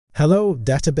Hello,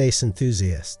 database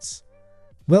enthusiasts.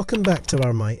 Welcome back to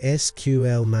our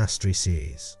MySQL Mastery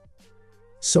series.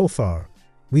 So far,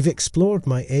 we've explored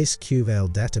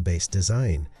MySQL database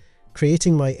design,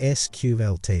 creating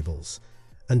MySQL tables,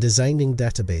 and designing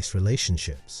database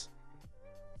relationships.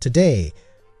 Today,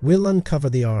 we'll uncover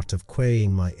the art of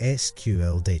querying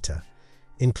MySQL data,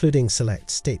 including select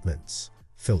statements,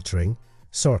 filtering,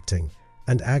 sorting,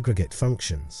 and aggregate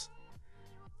functions.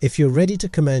 If you're ready to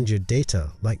command your data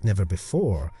like never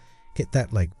before, hit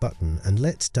that like button and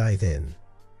let's dive in.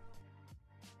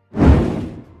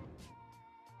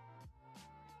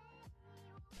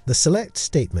 The select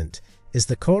statement is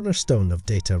the cornerstone of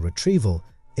data retrieval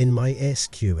in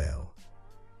MySQL.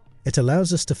 It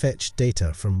allows us to fetch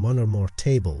data from one or more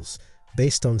tables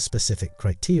based on specific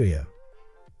criteria.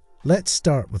 Let's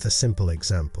start with a simple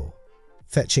example,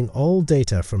 fetching all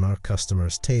data from our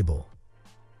customer's table.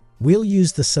 We'll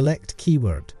use the select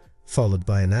keyword, followed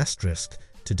by an asterisk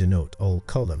to denote all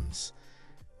columns,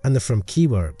 and the from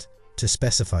keyword to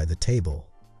specify the table.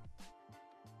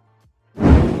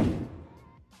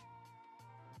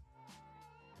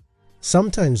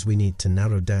 Sometimes we need to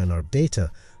narrow down our data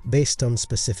based on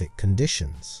specific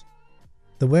conditions.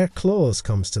 The where clause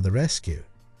comes to the rescue.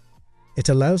 It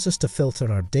allows us to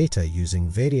filter our data using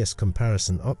various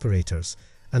comparison operators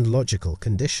and logical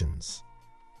conditions.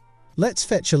 Let's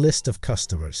fetch a list of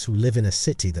customers who live in a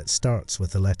city that starts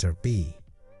with the letter B.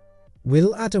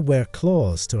 We'll add a where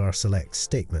clause to our select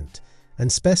statement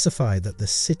and specify that the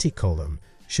city column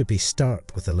should be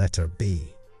start with the letter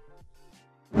B.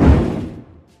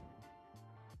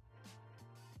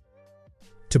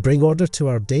 To bring order to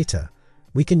our data,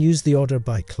 we can use the order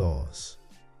by clause.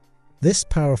 This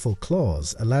powerful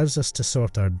clause allows us to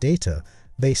sort our data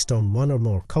based on one or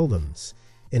more columns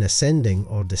in ascending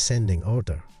or descending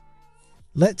order.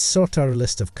 Let's sort our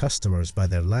list of customers by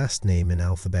their last name in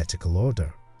alphabetical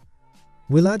order.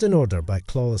 We'll add an order by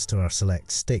clause to our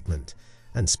select statement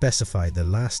and specify the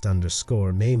last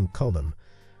underscore name column,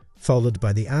 followed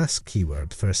by the ask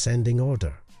keyword for ascending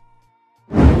order.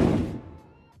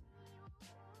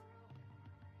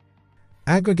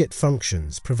 Aggregate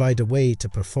functions provide a way to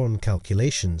perform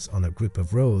calculations on a group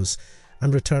of rows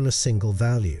and return a single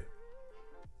value.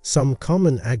 Some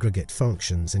common aggregate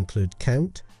functions include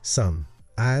count, sum,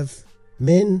 av,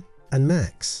 min, and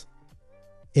max.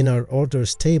 In our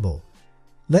orders table,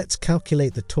 let's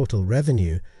calculate the total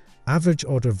revenue, average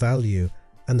order value,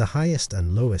 and the highest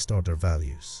and lowest order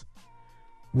values.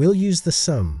 We'll use the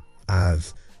sum,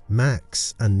 av,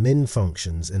 max, and min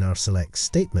functions in our select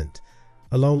statement,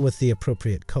 along with the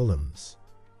appropriate columns.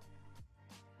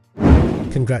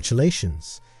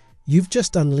 Congratulations! You've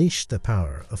just unleashed the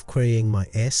power of querying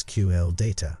MySQL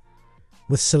data.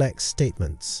 With select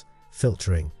statements,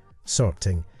 filtering,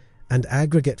 sorting, and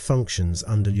aggregate functions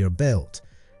under your belt,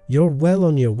 you're well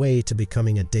on your way to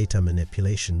becoming a data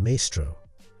manipulation maestro.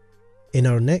 In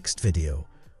our next video,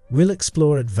 we'll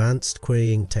explore advanced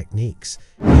querying techniques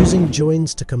using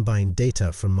joins to combine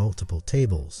data from multiple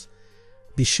tables.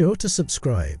 Be sure to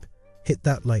subscribe, hit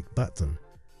that like button,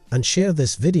 and share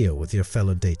this video with your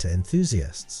fellow data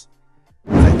enthusiasts.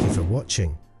 Thank you for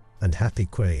watching, and happy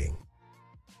querying.